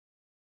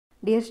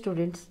Dear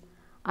students,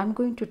 I am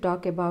going to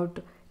talk about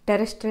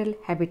terrestrial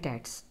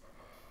habitats.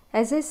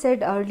 As I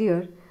said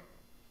earlier,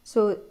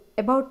 so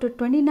about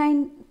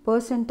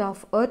 29%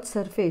 of Earth's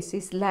surface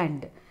is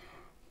land.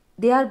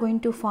 They are going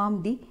to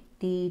form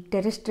the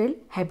terrestrial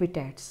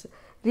habitats.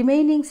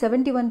 Remaining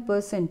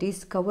 71%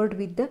 is covered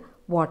with the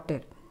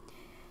water.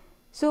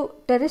 So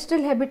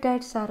terrestrial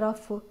habitats are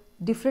of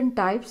different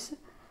types: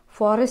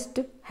 forest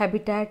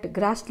habitat,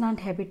 grassland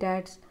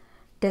habitats,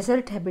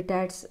 desert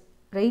habitats,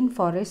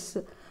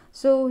 rainforests.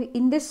 So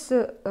in this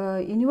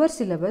universe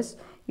syllabus,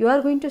 you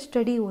are going to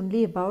study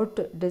only about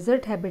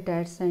desert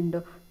habitats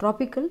and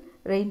tropical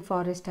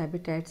rainforest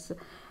habitats,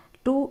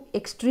 two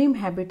extreme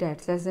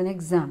habitats as an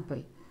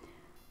example.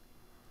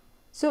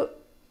 So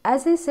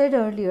as I said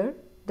earlier,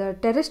 the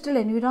terrestrial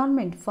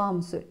environment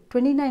forms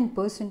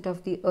 29%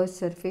 of the Earth's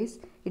surface.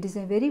 It is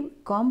a very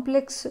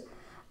complex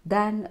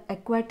than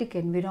aquatic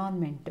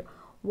environment.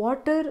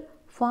 Water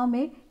form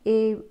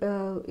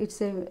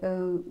it's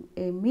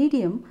a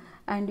medium,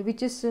 and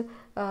which is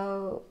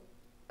the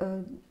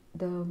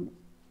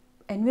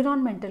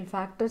environmental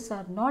factors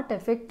are not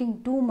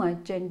affecting too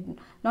much and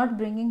not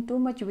bringing too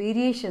much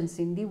variations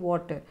in the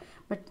water,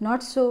 but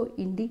not so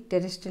in the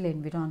terrestrial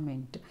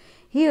environment.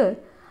 Here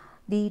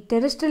the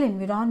terrestrial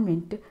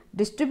environment,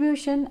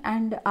 distribution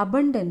and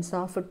abundance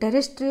of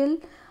terrestrial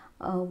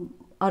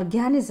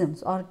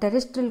organisms or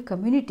terrestrial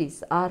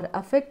communities are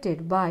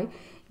affected by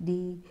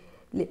the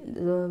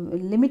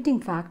limiting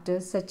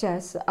factors such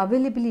as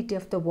availability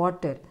of the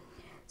water.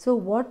 So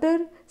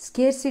water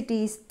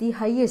scarcity is the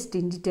highest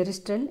in the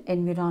terrestrial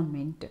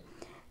environment.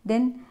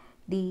 Then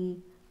the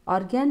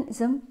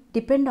organism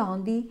depend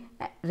on the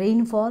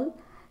rainfall,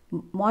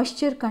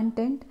 moisture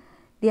content.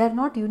 They are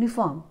not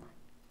uniform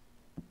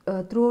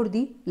throughout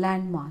the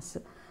land mass.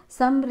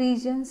 Some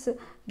regions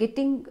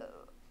getting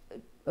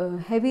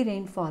heavy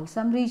rainfall,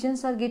 some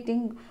regions are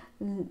getting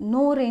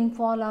no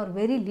rainfall or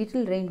very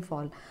little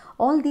rainfall.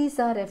 All these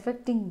are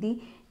affecting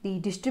the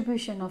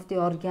distribution of the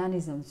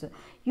organisms.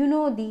 You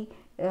know, the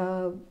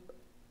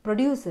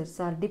producers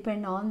are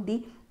depend on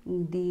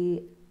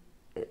the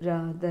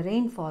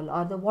rainfall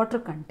or the water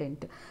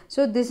content.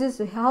 So this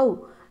is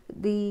how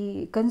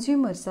the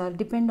consumers are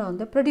depend on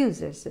the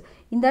producers.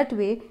 In that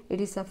way, it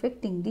is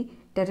affecting the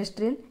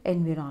terrestrial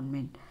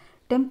environment.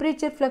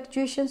 Temperature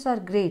fluctuations are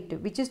great,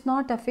 which is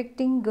not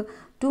affecting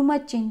too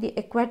much in the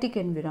aquatic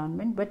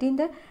environment, but in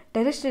the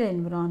terrestrial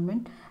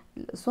environment,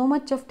 so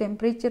much of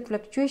temperature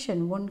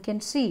fluctuation one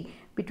can see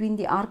between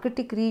the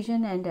Arctic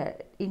region and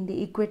in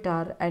the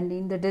equator, and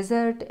in the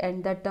desert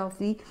and that of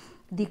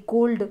the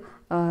cold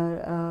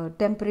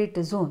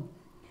temperate zone.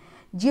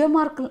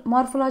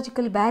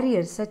 Geomorphological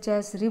barriers such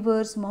as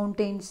rivers,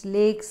 mountains,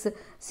 lakes,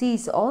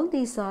 seas, all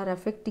these are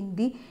affecting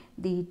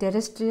the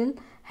terrestrial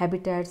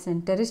habitats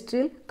and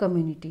terrestrial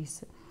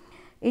communities.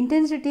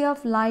 Intensity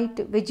of light,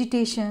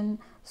 vegetation,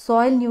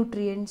 soil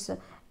nutrients,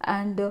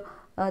 and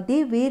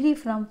they vary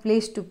from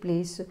place to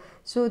place.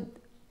 So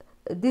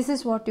this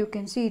is what you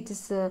can see. It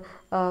is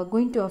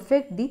going to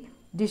affect the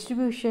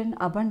distribution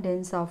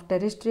abundance of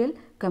terrestrial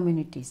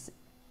communities.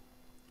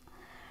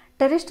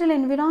 Terrestrial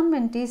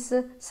environment is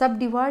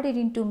subdivided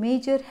into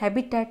major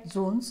habitat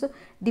zones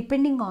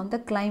depending on the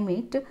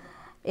climate,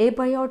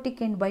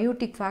 abiotic and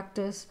biotic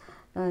factors.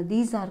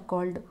 These are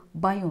called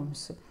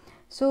biomes.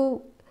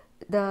 So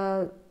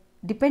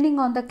depending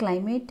on the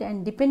climate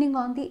and depending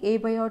on the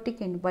abiotic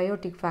and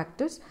biotic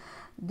factors,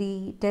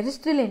 the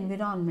terrestrial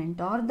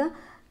environment or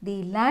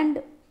the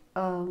land,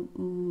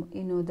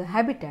 the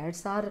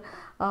habitats are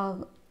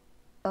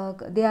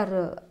they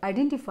are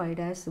identified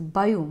as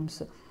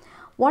biomes.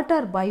 What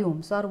are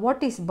biomes, or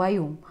what is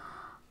biome?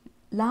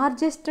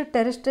 Largest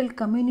terrestrial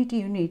community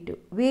unit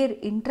where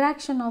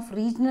interaction of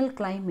regional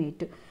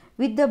climate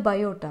with the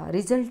biota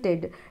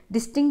resulted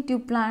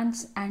distinctive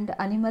plants and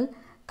animal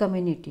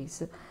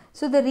communities.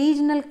 So the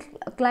regional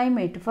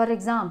climate, for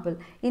example,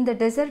 in the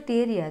desert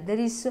area there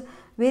is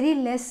very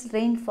less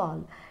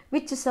rainfall,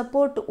 which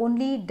support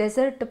only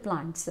desert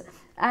plants,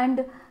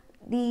 and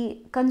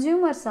the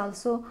consumers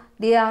also,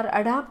 they are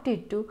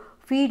adapted to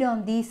feed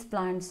on these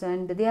plants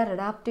and they are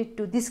adapted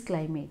to this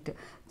climate.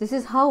 This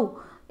is how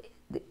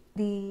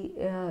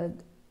the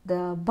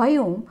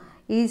biome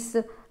is,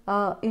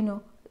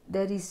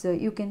 there is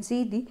you can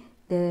see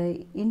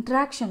the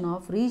interaction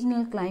of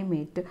regional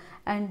climate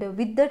and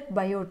with that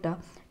biota,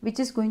 which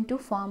is going to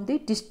form the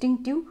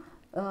distinctive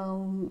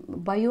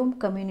biome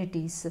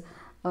communities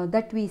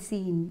that we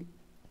see in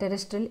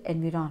terrestrial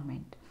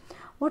environment.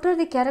 What are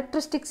the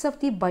characteristics of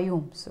the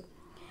biomes?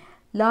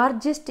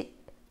 Largest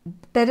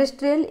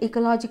terrestrial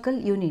ecological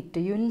unit,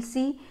 you will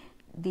see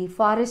the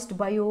forest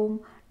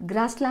biome,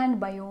 grassland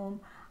biome,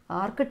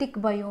 Arctic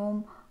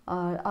biome,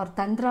 or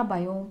tundra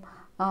biome.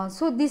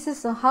 So this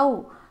is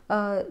how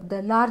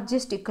the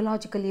largest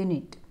ecological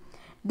unit.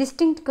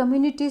 Distinct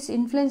communities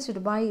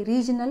influenced by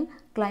regional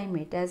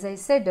climate, as I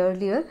said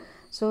earlier.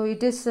 So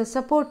it is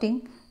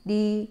supporting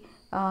the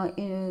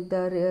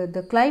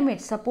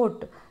climate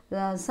support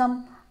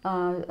some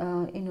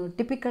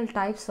typical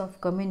types of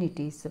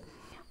communities.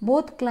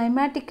 both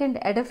climatic and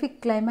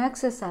edaphic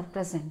climaxes are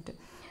present.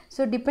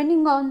 So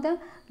depending on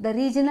the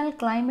regional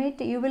climate,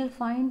 you will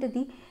find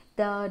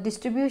the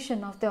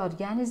distribution of the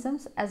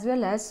organisms as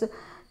well as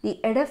the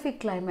edaphic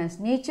climax.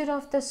 Nature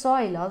of the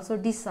soil also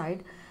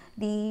decide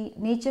the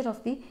nature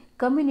of the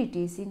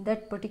communities in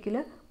that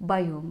particular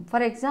biome.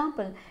 For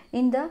example,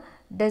 in the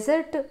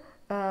desert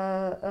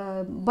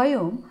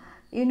biome,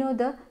 you know,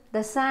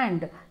 the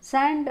sand,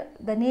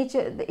 the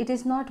nature, it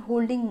is not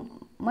holding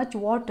much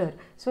water,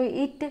 so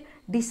it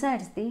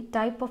decides the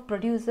type of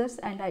producers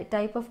and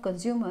type of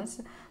consumers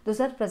those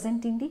are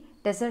present in the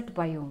desert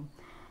biome.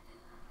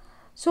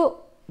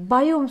 So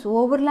biomes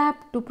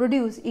overlap to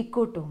produce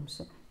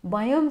ecotones.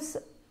 Biomes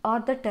or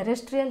the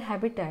terrestrial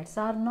habitats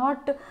are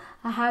not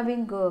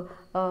having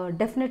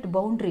definite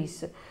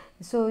boundaries.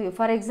 So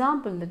for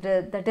example,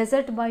 the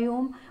desert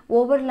biome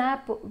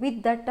overlap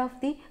with that of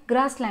the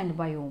grassland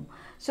biome.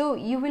 So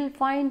you will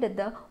find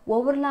the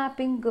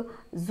overlapping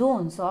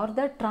zones or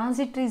the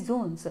transitory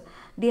zones,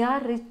 they are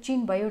rich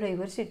in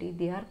biodiversity,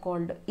 they are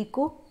called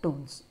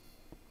ecotones.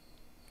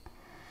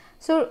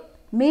 So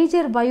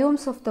major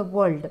biomes of the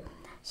world.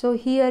 So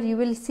here you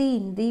will see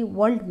in the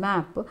world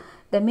map,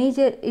 the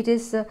major, it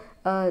is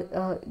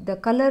the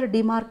color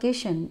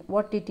demarcation,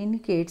 what it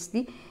indicates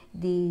the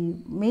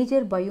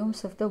major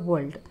biomes of the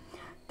world: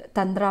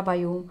 tundra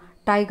biome,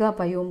 taiga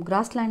biome,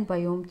 grassland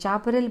biome,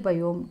 chaparral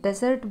biome,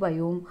 desert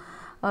biome,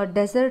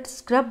 desert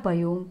scrub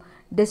biome,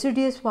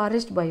 deciduous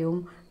forest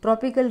biome,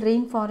 tropical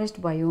rainforest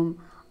biome,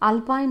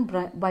 alpine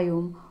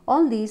biome.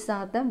 All these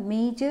are the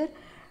major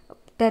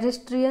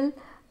terrestrial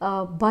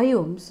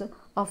biomes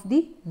of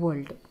the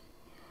world.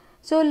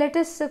 So let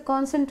us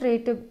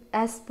concentrate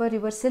as per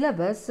your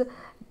syllabus,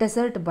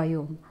 desert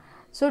biome.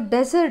 So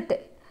desert,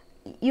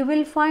 you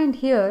will find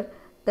here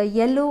the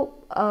yellow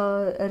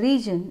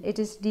region, it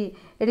is the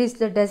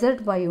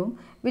desert biome,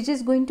 which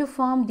is going to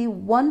form the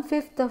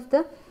 1/5 of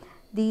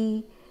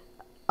the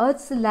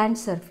Earth's land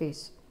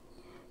surface.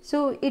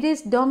 So it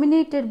is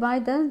dominated by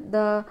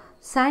the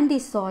sandy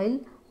soil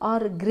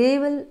or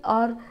gravel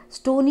or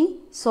stony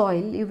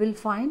soil, you will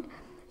find.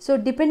 So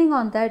depending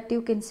on that,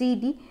 you can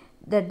see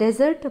the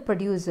desert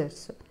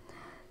producers.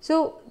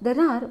 So there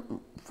are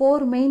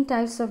 4 main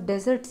types of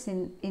deserts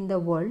in the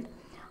world: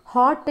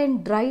 hot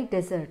and dry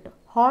desert.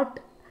 Hot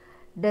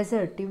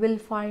desert, you will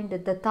find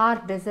the Thar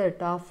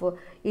desert of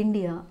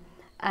India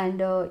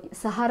and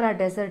Sahara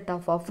desert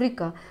of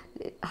Africa,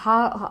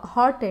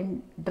 hot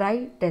and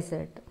dry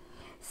desert.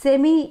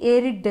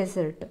 Semi-arid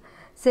desert,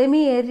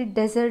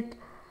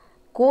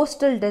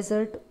 coastal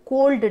desert,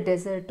 cold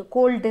desert.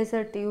 Cold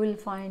desert, you will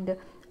find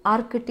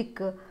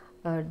Arctic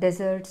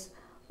deserts,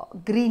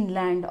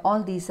 Greenland,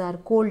 all these are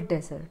cold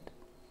desert.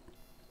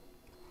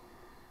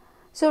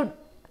 So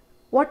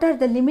what are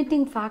the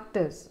limiting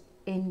factors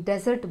in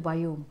desert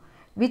biome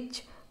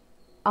which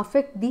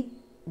affect the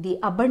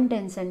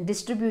abundance and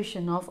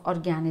distribution of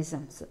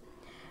organisms?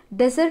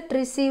 Desert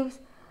receives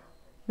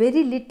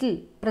very little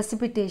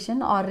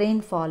precipitation or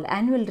rainfall.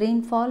 Annual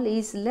rainfall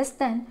is less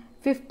than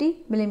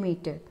 50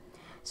 millimeter.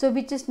 So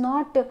which is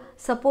not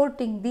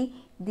supporting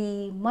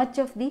the much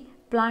of the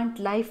plant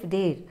life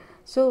there.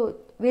 So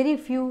very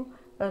few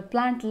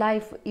plant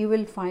life you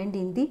will find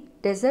in the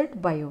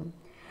desert biome.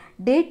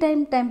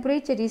 Daytime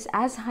temperature is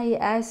as high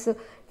as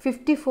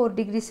 54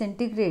 degrees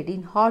centigrade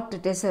in hot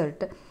desert,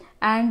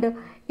 and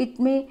it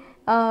may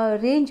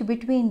range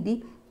between the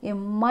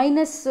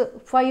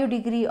 -5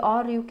 degree,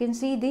 or you can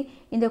see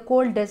in the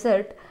cold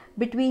desert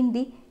between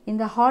in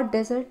the hot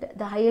desert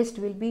the highest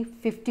will be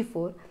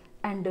 54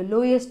 and the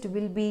lowest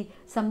will be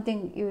something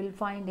you will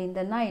find in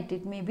the night,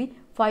 it may be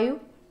 5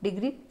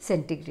 degree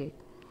centigrade.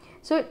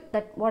 So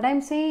that what I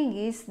am saying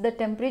is the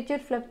temperature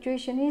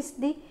fluctuation is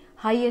the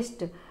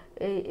highest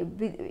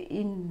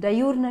in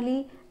diurnally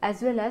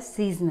as well as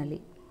seasonally.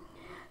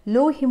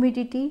 Low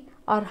humidity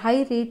or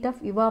high rate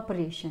of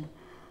evaporation.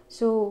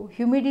 So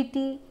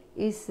humidity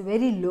is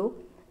very low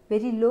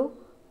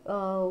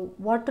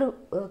water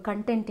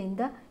content in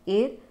the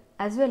air,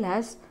 as well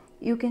as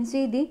you can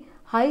see the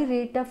high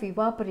rate of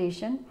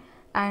evaporation,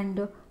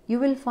 and you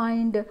will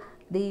find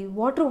the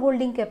water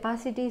holding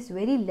capacity is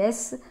very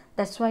less.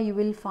 That's why you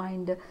will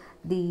find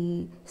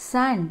the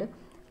sand,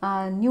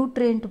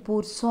 nutrient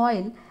poor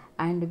soil,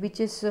 and which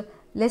is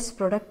less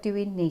productive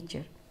in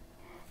nature.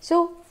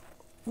 So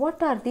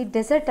what are the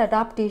desert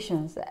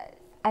adaptations?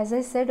 As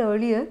I said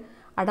earlier,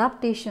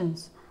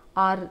 adaptations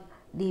are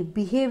the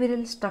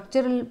behavioral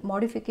structural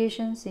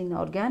modifications in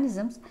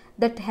organisms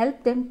that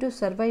help them to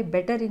survive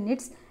better in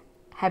its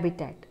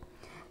habitat.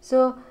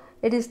 So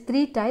it is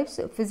 3 types: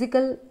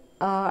 physical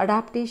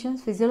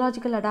adaptations,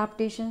 physiological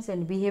adaptations,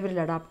 and behavioral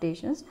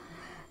adaptations.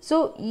 So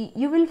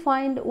you will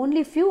find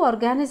only few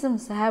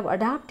organisms have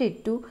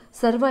adapted to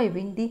survive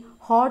in the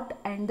hot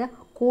and the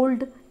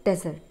cold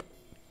desert.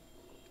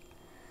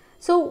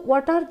 So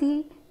what are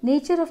the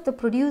nature of the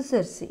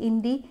producers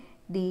in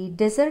the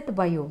desert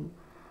biome?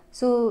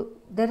 So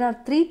there are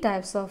 3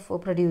 types of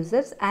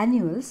producers: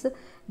 annuals,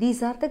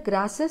 these are the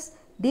grasses,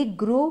 they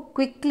grow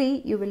quickly,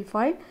 you will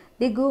find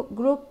They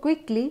grow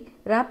quickly,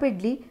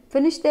 rapidly,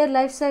 finish their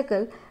life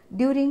cycle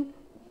during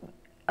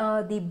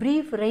the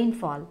brief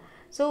rainfall.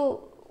 So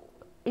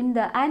in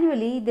the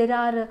annually there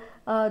are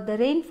the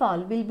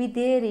rainfall will be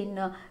there in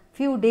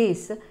few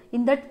days.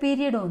 In that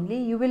period only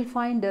you will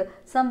find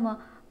some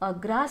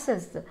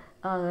grasses,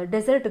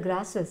 desert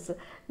grasses,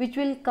 which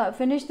will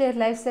finish their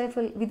life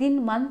cycle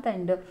within month,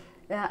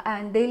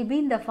 and they will be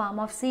in the form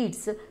of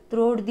seeds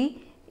throughout the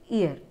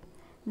year.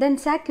 Then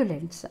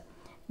succulents.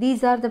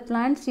 These are the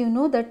plants, you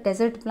know, that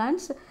desert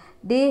plants,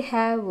 they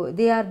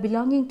are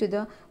belonging to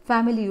the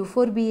family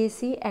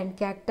Euphorbiaceae and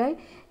cacti.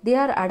 They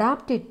are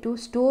adapted to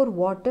store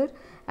water,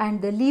 and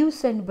the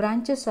leaves and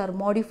branches are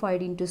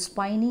modified into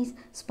spines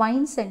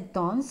and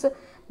thorns.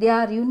 They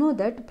are, you know,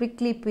 that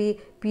prickly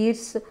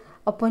pears,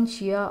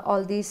 opuntia,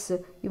 all these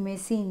you may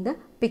see in the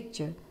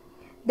picture.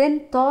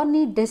 Then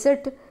thorny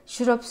desert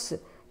shrubs,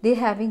 they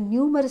having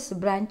numerous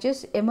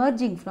branches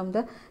emerging from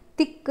the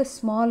thick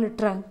small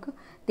trunk.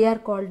 They are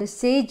called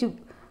sage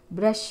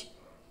brush,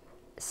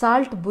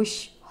 salt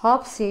bush,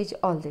 hop sage,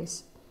 all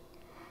this.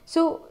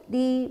 So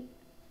the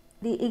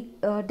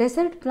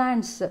desert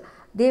plants,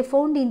 they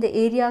found in the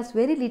areas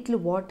very little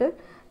water.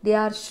 They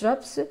are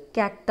shrubs,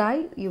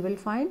 cacti you will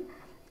find,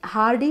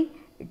 hardy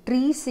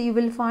trees you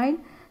will find.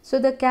 So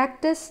the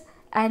cactus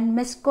and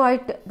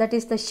mesquite, that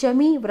is the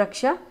shami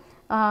vraksha,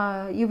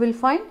 you will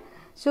find.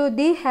 So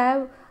they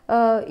have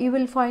you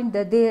will find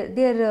that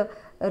their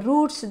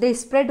roots, they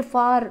spread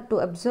far to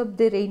absorb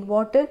the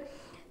rainwater.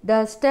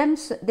 The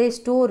stems, they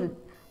store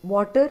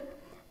water,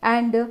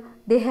 and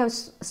they have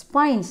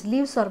spines.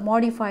 Leaves are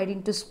modified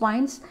into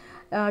spines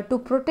to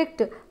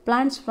protect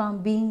plants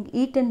from being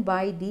eaten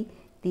by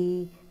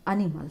the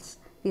animals.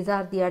 These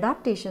are the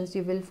adaptations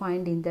you will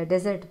find in the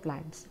desert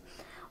plants.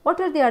 What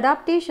are the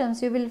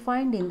adaptations you will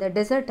find in the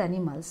desert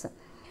animals?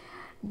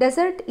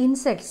 Desert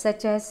insects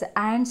such as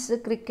ants,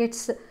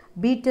 crickets,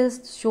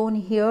 beetles shown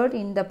here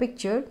in the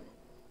picture,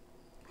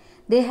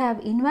 they have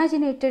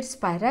invaginated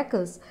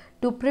spiracles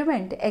to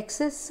prevent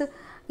excess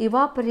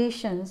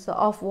evaporations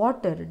of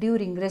water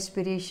during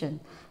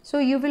respiration. So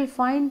you will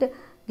find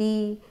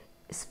the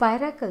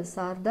spiracles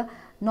are the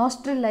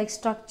nostril like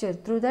structure,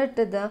 through that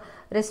the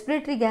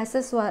respiratory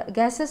gases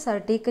are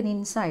taken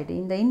inside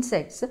in the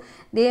insects.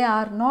 They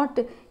are not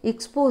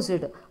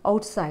exposed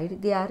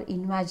outside, they are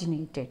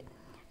invaginated.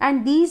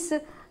 And these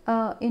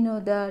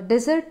the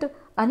desert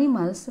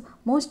animals,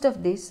 most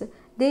of these,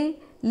 they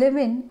live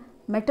in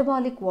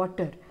metabolic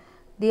water.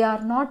 They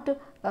are not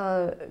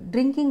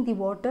drinking the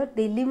water,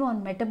 they live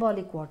on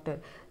metabolic water.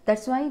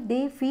 That's why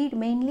they feed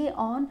mainly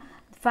on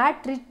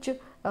fat rich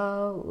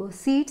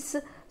seeds.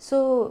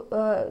 So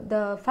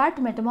the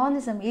fat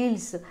metabolism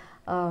yields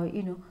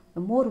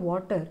more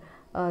water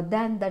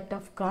than that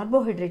of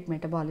carbohydrate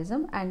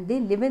metabolism, and they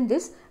live in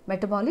this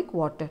metabolic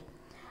water,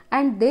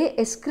 and they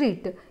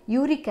excrete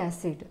uric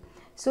acid.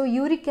 So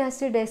uric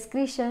acid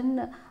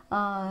excretion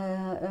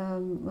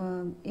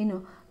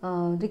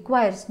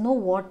requires no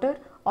water,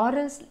 or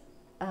else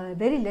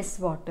very less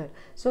water.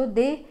 So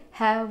they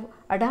have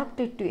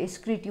adapted to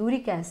excrete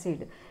uric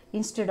acid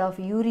instead of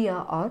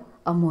urea or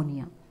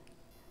ammonia.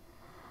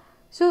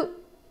 So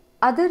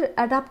other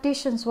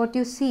adaptations what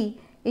you see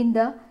in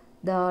the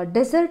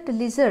desert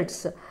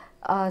lizards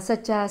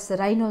such as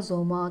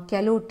rhinosoma,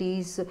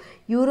 calotes,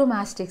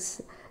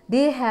 uromastyx,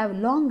 they have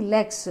long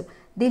legs.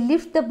 They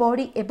lift the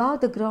body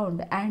above the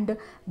ground and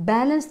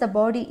balance the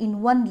body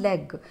in one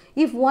leg.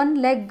 If one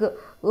leg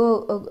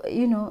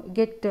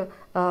get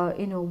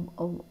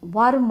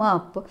warm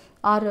up,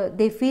 or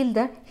they feel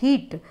the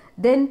heat,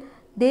 then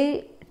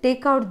they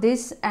take out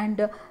this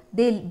and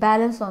they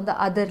balance on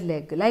the other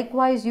leg.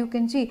 Likewise, you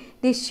can see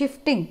they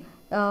shifting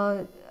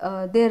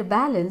their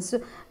balance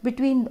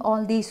between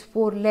all these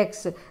four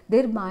legs.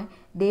 Thereby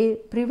they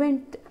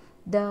prevent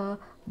the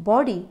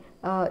body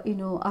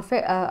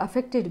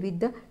affected with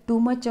the too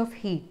much of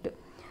heat.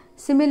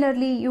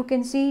 Similarly, you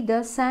can see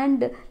the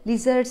sand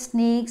lizard,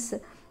 snakes,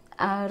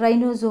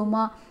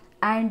 rhinosoma,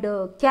 and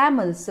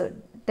camels,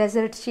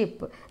 desert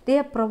sheep. They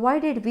are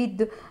provided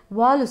with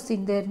valves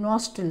in their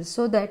nostrils,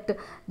 so that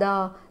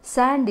the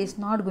sand is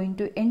not going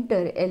to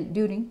enter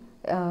during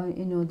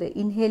the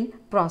inhale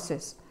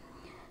process.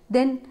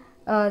 Then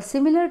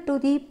similar to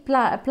the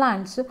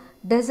plants,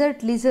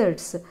 desert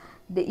lizards,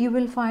 you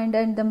will find,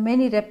 and the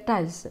many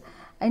reptiles,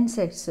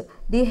 insects,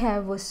 they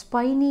have a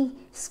spiny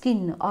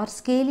skin or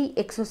scaly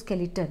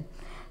exoskeleton.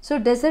 So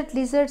desert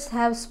lizards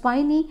have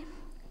spiny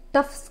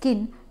tough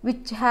skin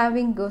which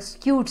having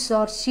scutes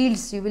or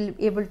shields, you will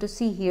be able to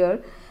see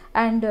here,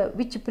 and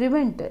which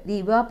prevent the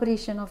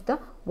evaporation of the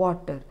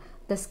water.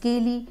 The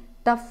scaly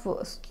tough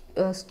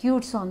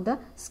scutes on the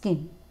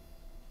skin.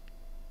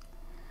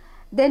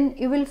 Then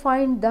you will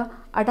find the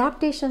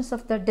adaptations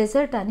of the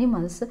desert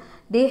animals.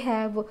 They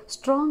have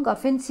strong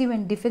offensive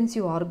and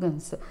defensive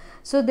organs.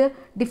 So the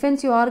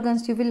defensive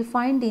organs you will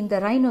find in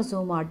the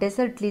rhinosoma,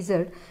 desert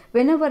lizard.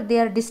 Whenever they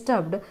are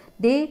disturbed,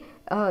 they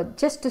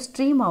just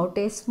stream out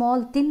a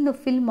small thin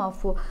film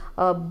of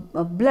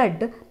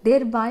blood.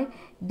 Thereby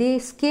they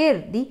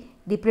scare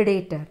the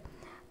predator.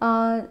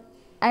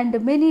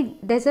 and many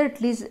desert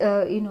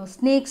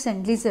snakes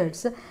and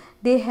lizards,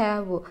 they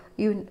have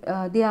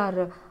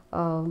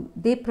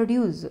they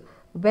produce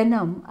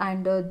venom,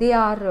 and they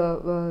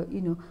are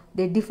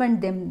they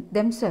defend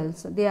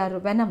themselves, they are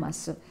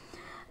venomous.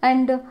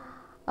 And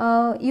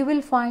you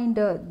will find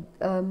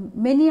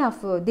many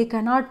of they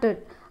cannot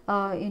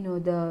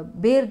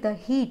bear the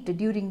heat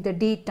during the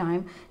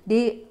daytime.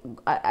 They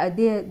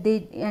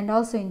and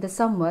also in the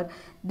summer,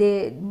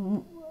 they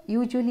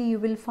usually you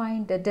will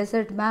find the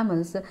desert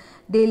mammals,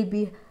 they'll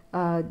be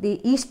they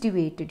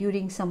estivate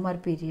during summer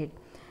period.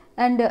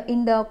 And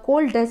in the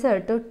cold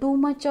desert, too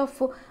much of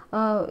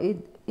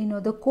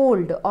the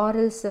cold, or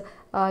else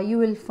you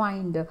will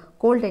find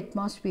cold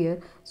atmosphere.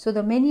 So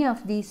the many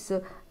of these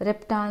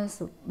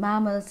reptiles,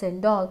 mammals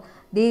and all,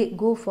 they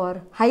go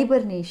for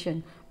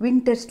hibernation,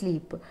 winter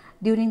sleep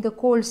during the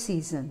cold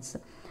seasons.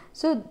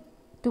 So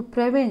to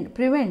prevent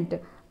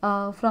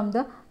from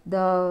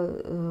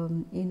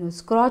the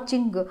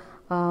scorching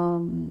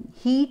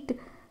heat,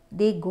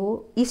 they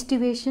go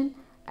estivation,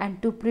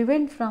 and to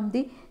prevent from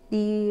the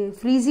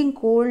freezing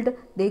cold,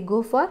 they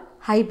go for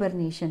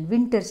hibernation,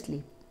 winter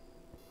sleep.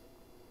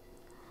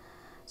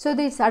 So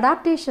these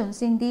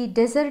adaptations in the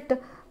desert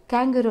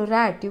kangaroo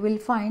rat, you will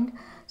find,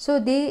 so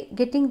they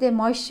getting their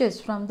moistures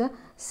from the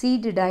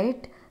seed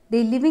diet,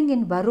 they living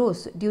in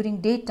burrows during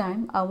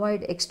daytime,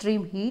 avoid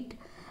extreme heat,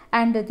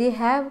 and they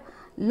have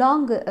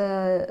long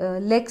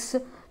legs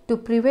to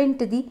prevent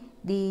the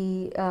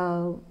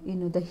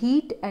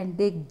heat, and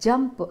they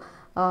jump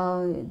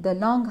the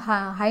long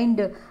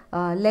hind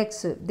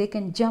legs, they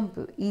can jump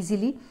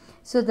easily.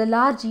 So the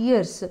large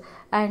ears,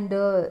 and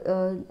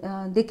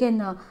they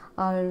can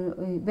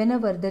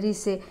whenever there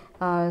is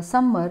a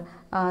summer,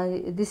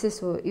 this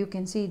is you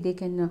can see they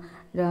can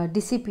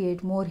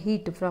dissipate more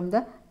heat from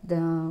the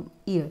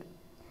ear.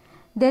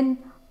 Then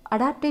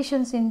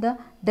adaptations in the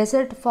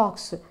desert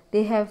fox,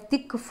 they have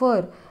thick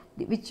fur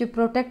which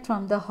protect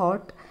from the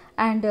hot,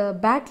 and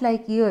bat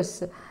like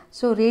ears,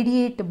 so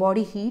radiate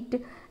body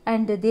heat,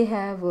 and they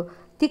have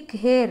thick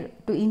hair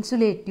to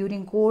insulate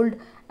during cold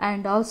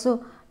and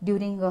also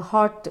during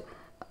hot.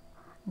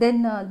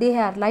 Then they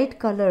are light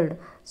colored,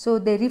 so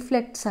they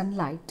reflect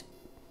sunlight.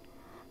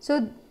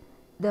 So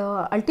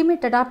the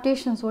ultimate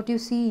adaptations what you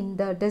see in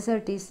the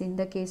desert is in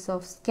the case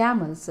of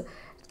camels.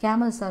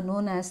 Camels are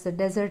known as the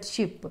desert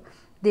sheep.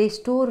 They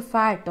store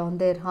fat on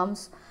their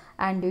humps,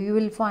 and you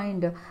will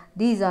find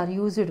these are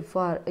used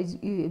for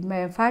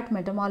fat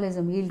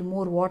metabolism, yield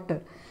more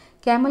water.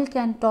 Camel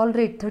can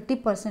tolerate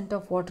 30%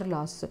 of water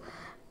loss.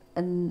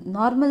 And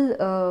normal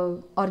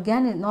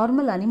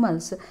normal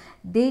animals,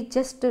 they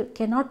just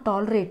cannot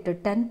tolerate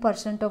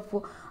 10%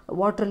 of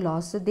water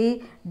loss.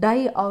 They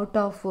die out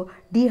of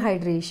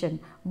dehydration,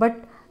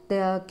 but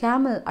the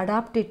camel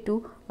adapted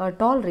to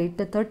tolerate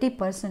the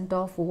 30%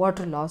 of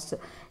water loss.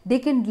 They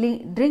can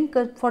drink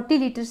 40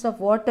 liters of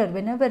water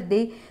whenever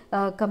they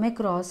come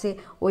across a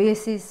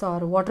oasis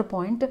or water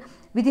point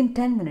within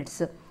 10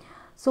 minutes.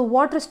 So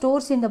water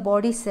stores in the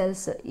body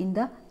cells, in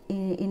the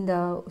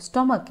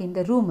stomach, in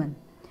the rumen.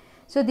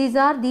 So these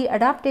are the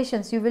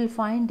adaptations you will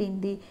find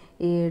in the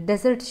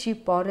desert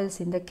sheep or else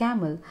in the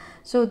camel.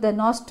 So the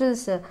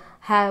nostrils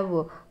have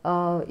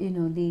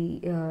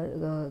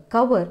the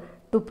cover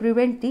to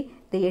prevent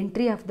the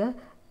entry of the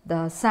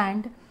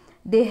sand.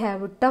 They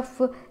have a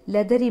tough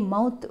leathery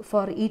mouth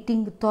for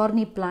eating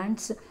thorny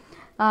plants.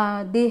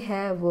 They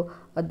have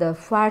the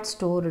fat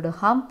stored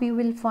hump you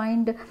will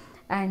find,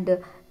 and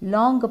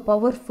long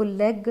powerful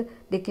leg.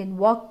 They can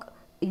walk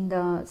in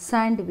the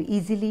sand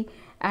easily,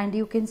 and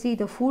you can see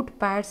the foot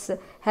pads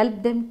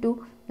help them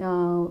to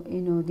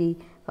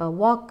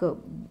walk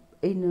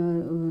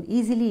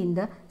easily in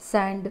the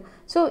sand.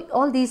 So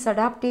all these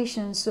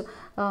adaptations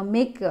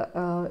make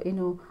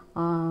to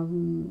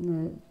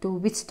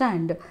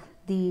withstand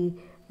the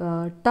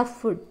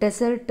tough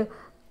desert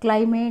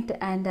climate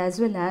and as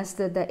well as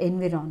the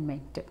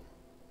environment.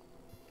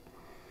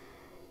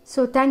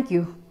 So thank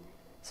you.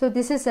 So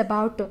this is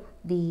about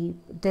the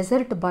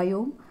desert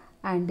biome,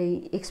 and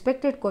the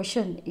expected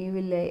question you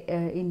will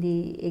in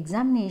the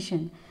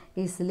examination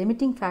is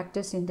limiting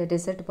factors in the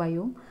desert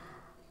biome,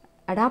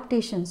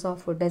 adaptations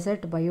of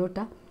desert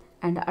biota,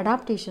 and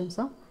adaptations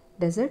of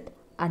desert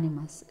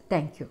animals.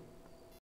 Thank you.